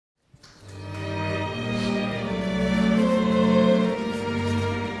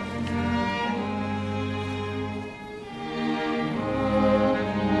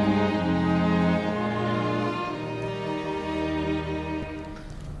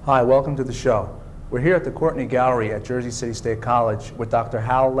Hi, welcome to the show. We're here at the Courtney Gallery at Jersey City State College with Dr.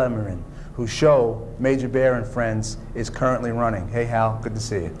 Hal Lemmerman, whose show, Major Bear and Friends, is currently running. Hey, Hal, good to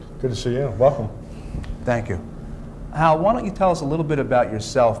see you. Good to see you. Welcome. Thank you. Hal, why don't you tell us a little bit about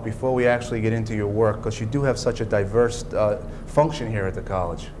yourself before we actually get into your work, because you do have such a diverse function here at the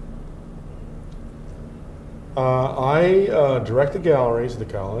college. I direct the galleries at the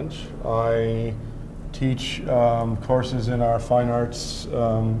college. I teach courses in our fine arts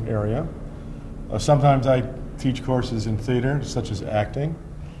area. Sometimes I teach courses in theater, such as acting.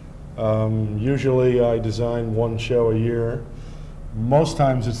 Usually I design one show a year. Most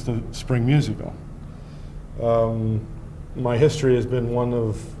times it's the spring musical. My history has been one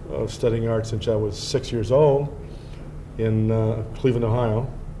of studying art since I was 6 years old in Cleveland, Ohio,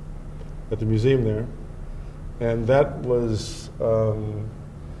 at the museum there. And that was,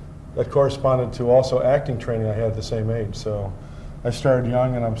 that corresponded to also acting training I had at the same age. So I started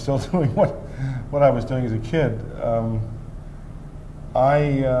young and I'm still doing what I was doing as a kid.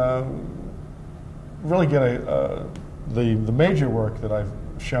 I really get the major work that I've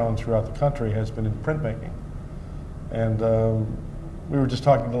shown throughout the country has been in printmaking. And we were just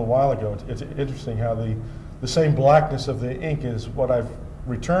talking a little while ago, it's interesting how the same blackness of the ink is what I've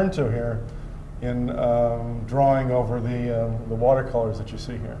returned to here in drawing over the watercolors that you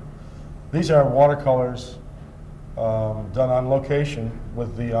see here. These are watercolors done on location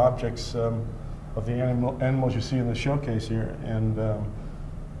with the objects of the animals you see in the showcase here, and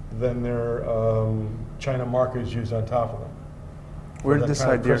then there are China markers used on top of them. Where did this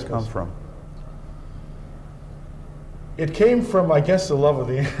idea come from? It came from, I guess, the love of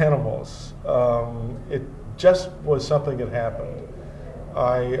the animals. It just was something that happened.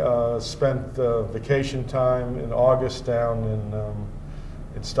 I spent vacation time in August down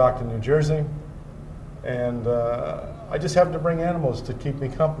in Stockton, New Jersey, and I just happened to bring animals to keep me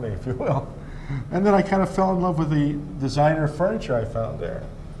company, if you will. And then I kind of fell in love with the designer furniture I found there.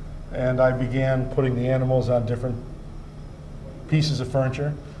 And I began putting the animals on different pieces of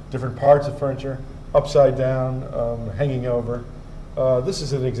furniture, different parts of furniture, upside down, hanging over. This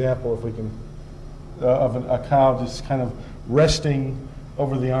is an example, if we can, of a cow just kind of resting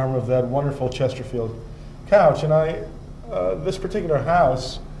over the arm of that wonderful Chesterfield couch. And this particular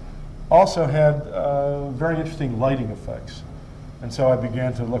house also had very interesting lighting effects. And so I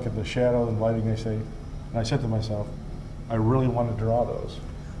began to look at the shadow and lighting, and I said to myself, I really want to draw those.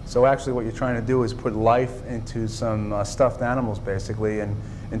 So actually what you're trying to do is put life into some stuffed animals, basically, and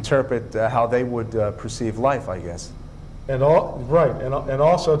interpret how they would perceive life, I guess. And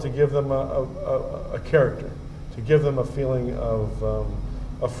also to give them a character, to give them a feeling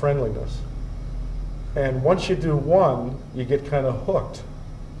of friendliness. And once you do one, you get kind of hooked.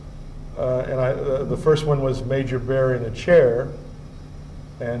 The first one was Major Bear in a chair,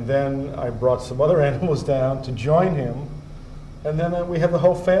 and then I brought some other animals down to join him, and then we have the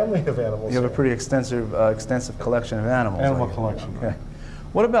whole family of animals. You have a pretty extensive collection of animals. Animal collection. Okay.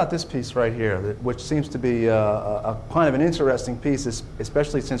 What about this piece right here, which seems to be a kind of an interesting piece,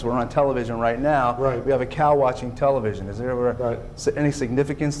 especially since we're on television right now. Right. We have a cow watching television. Is there any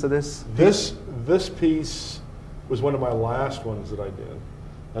significance to this? This piece was one of my last ones that I did.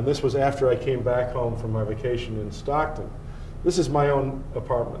 And this was after I came back home from my vacation in Stockton. This is my own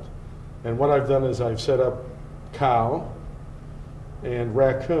apartment. And what I've done is I've set up cow and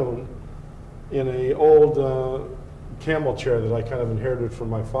raccoon in an old camel chair that I kind of inherited from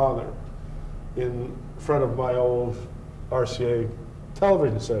my father in front of my old RCA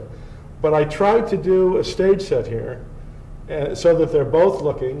television set. But I tried to do a stage set here so that they're both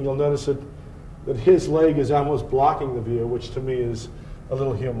looking. You'll notice that his leg is almost blocking the view, which to me is a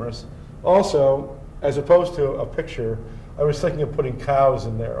little humorous. Also, as opposed to a picture, I was thinking of putting cows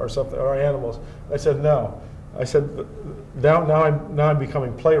in there or something, or animals. I said no. I said now I'm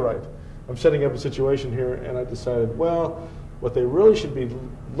becoming playwright. I'm setting up a situation here, and I decided, well, what they really should be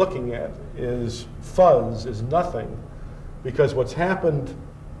looking at is fuzz, is nothing, because what's happened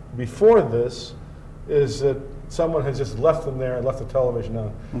before this is that someone has just left them there and left the television on.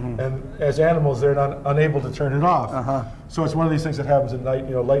 Mm-hmm. And as animals, they're unable to turn it off. Uh-huh. So it's one of these things that happens at night,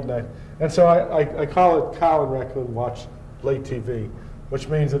 late night. And so I call it cow and raccoon watch late TV, which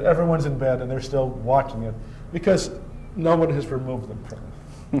means that everyone's in bed and they're still watching it because no one has removed them from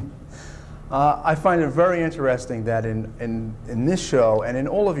it. I find it very interesting that in this show and in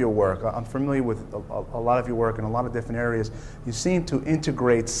all of your work, I'm familiar with a lot of your work in a lot of different areas, you seem to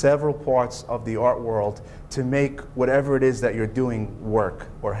integrate several parts of the art world to make whatever it is that you're doing work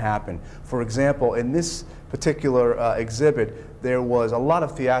or happen. For example, in this particular exhibit, there was a lot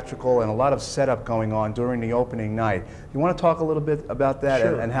of theatrical and a lot of setup going on during the opening night. You want to talk a little bit about that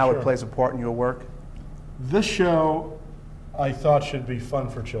and how it plays a part in your work? This show, I thought, should be fun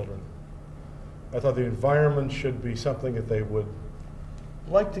for children. I thought the environment should be something that they would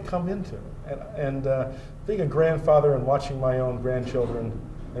like to come into. And being a grandfather and watching my own grandchildren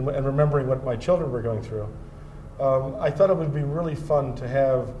and remembering what my children were going through, I thought it would be really fun to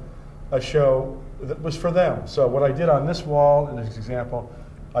have a show that was for them. So what I did on this wall, in this example,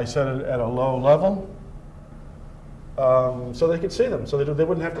 I set it at a low level so they could see them, so they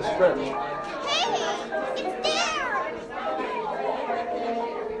wouldn't have to stretch.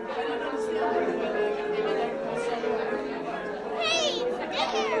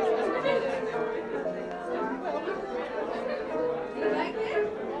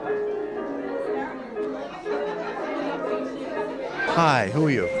 Hi, who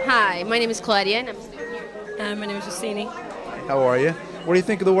are you? Hi, my name is Claudia, and I'm a student here. And my name is Justini. How are you? What do you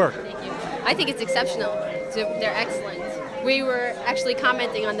think of the work? Thank you. I think it's exceptional. They're excellent. We were actually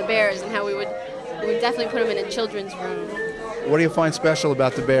commenting on the bears and how we would definitely put them in a children's room. What do you find special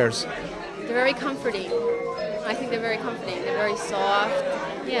about the bears? They're very comforting. I think they're very comforting. They're very soft.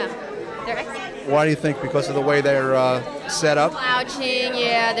 Yeah, they're excellent. Why do you think? Because of the way they're set up? Slouching,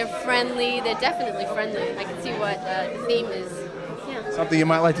 yeah, they're friendly. They're definitely friendly. I can see what the theme is. Something you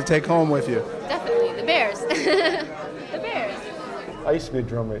might like to take home with you. Definitely, the bears. The bears. I used to be a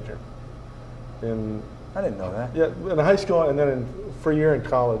drum major. I didn't know that. Yeah, in high school and then for a year in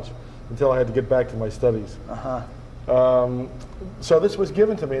college until I had to get back to my studies. So this was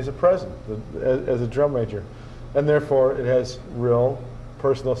given to me as a present, as a drum major, and therefore it has real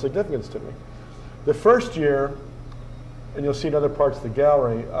personal significance to me. The first year, and you'll see in other parts of the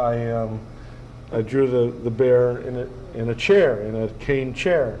gallery, I drew the bear in a chair, in a cane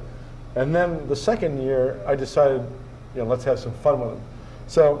chair. And then the second year, I decided, let's have some fun with him.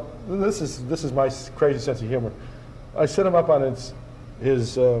 So this is my crazy sense of humor. I set him up on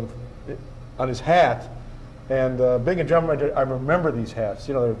his hat, and being a drum major, I remember these hats.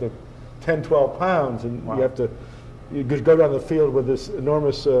 They're 10, 12 pounds, and wow. you go down the field with this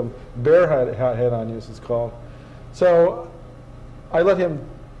enormous bear hat on you, as it's called. So I let him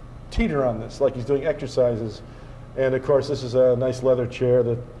teeter on this, like he's doing exercises. And of course, this is a nice leather chair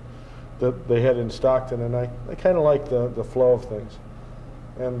that they had in Stockton, and I kind of like the flow of things.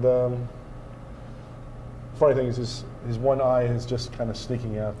 And funny thing is, his one eye is just kind of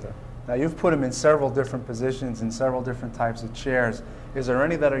sneaking out there. Now, you've put him in several different positions in several different types of chairs. Is there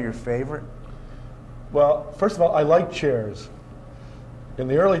any that are your favorite? Well, first of all, I like chairs. In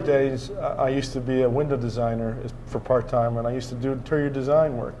the early days, I used to be a window designer for part-time, and I used to do interior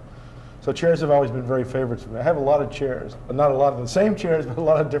design work. So chairs have always been very favorites for me. I have a lot of chairs, not a lot of the same chairs, but a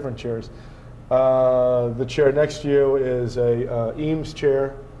lot of different chairs. The chair next to you is a Eames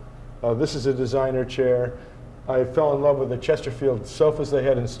chair. This is a designer chair. I fell in love with the Chesterfield sofas they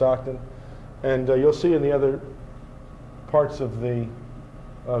had in Stockton. And you'll see in the other parts of the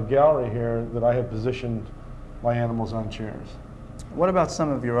gallery here that I have positioned my animals on chairs. What about some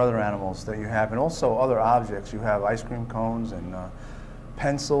of your other animals that you have, and also other objects? You have ice cream cones and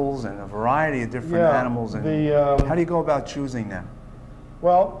pencils and a variety of different animals. And how do you go about choosing them?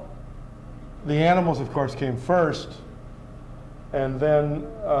 Well, the animals, of course, came first, and then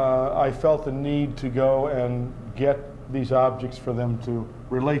I felt the need to go and get these objects for them to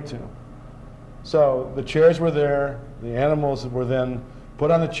relate to. So the chairs were there, the animals were then put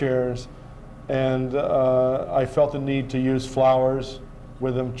on the chairs, and I felt the need to use flowers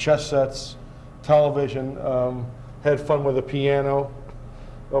with them, chess sets, television, had fun with a piano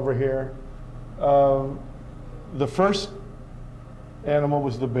over here. The first animal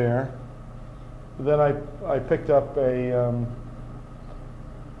was the bear. Then I picked up a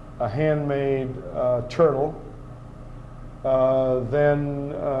handmade turtle.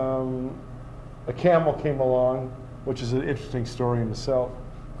 Then a camel came along, which is an interesting story in itself,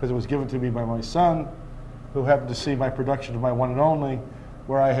 because it was given to me by my son, who happened to see my production of my one and only,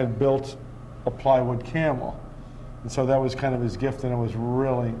 where I had built a plywood camel. And so that was kind of his gift, and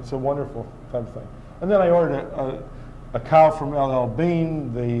it's a wonderful type of thing. And then I ordered a cow from LL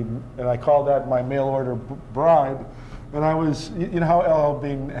Bean, and I called that my mail order bride. And I was, you know how LL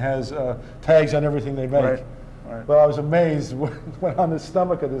Bean has tags on everything they make? Right. Right. Well, I was amazed when on the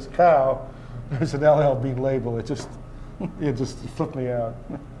stomach of this cow, there's an LL Bean label. It just flipped me out.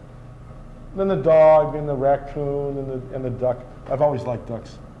 then the dog and the raccoon and the duck. I've always liked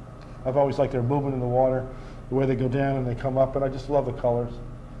ducks. I've always liked their movement in the water, the way they go down and they come up, and I just love the colors.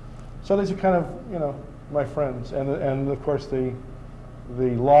 So these are kind of, you know, my friends, and of course the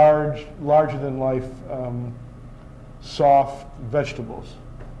larger than life soft vegetables,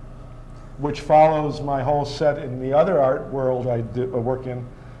 which follows my whole set in the other art world I work in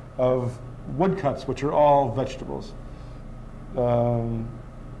of woodcuts, which are all vegetables.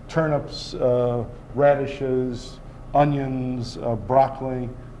 Turnips, radishes, onions, broccoli,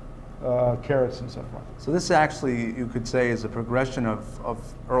 carrots, and so forth. So this actually, you could say, is a progression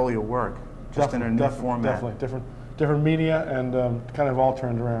of earlier work, just in a new format. Definitely, different media, and kind of all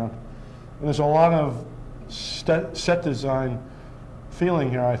turned around. And there's a lot of set design feeling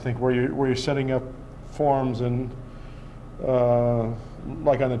here, I think, where you're setting up forms, and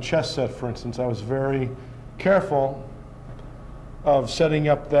like on the chess set, for instance, I was very careful of setting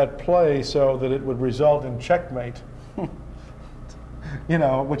up that play so that it would result in checkmate. You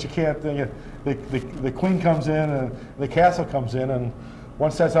know, which you can't think. The queen comes in and the castle comes in, and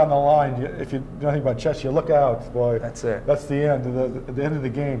once that's on the line, if you know anything about chess, you look out, boy. That's it. That's the end. The end of the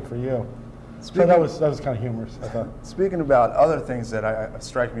game for you. So that was kind of humorous, I thought. Speaking about other things that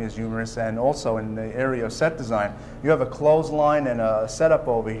strike me as humorous, and also in the area of set design, you have a clothesline and a setup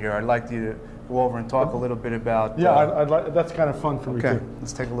over here. I'd like you to go over and talk a little bit about. Yeah, I'd like, that's kind of fun for me too. Okay,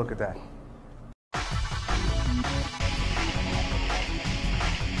 let's take a look at that.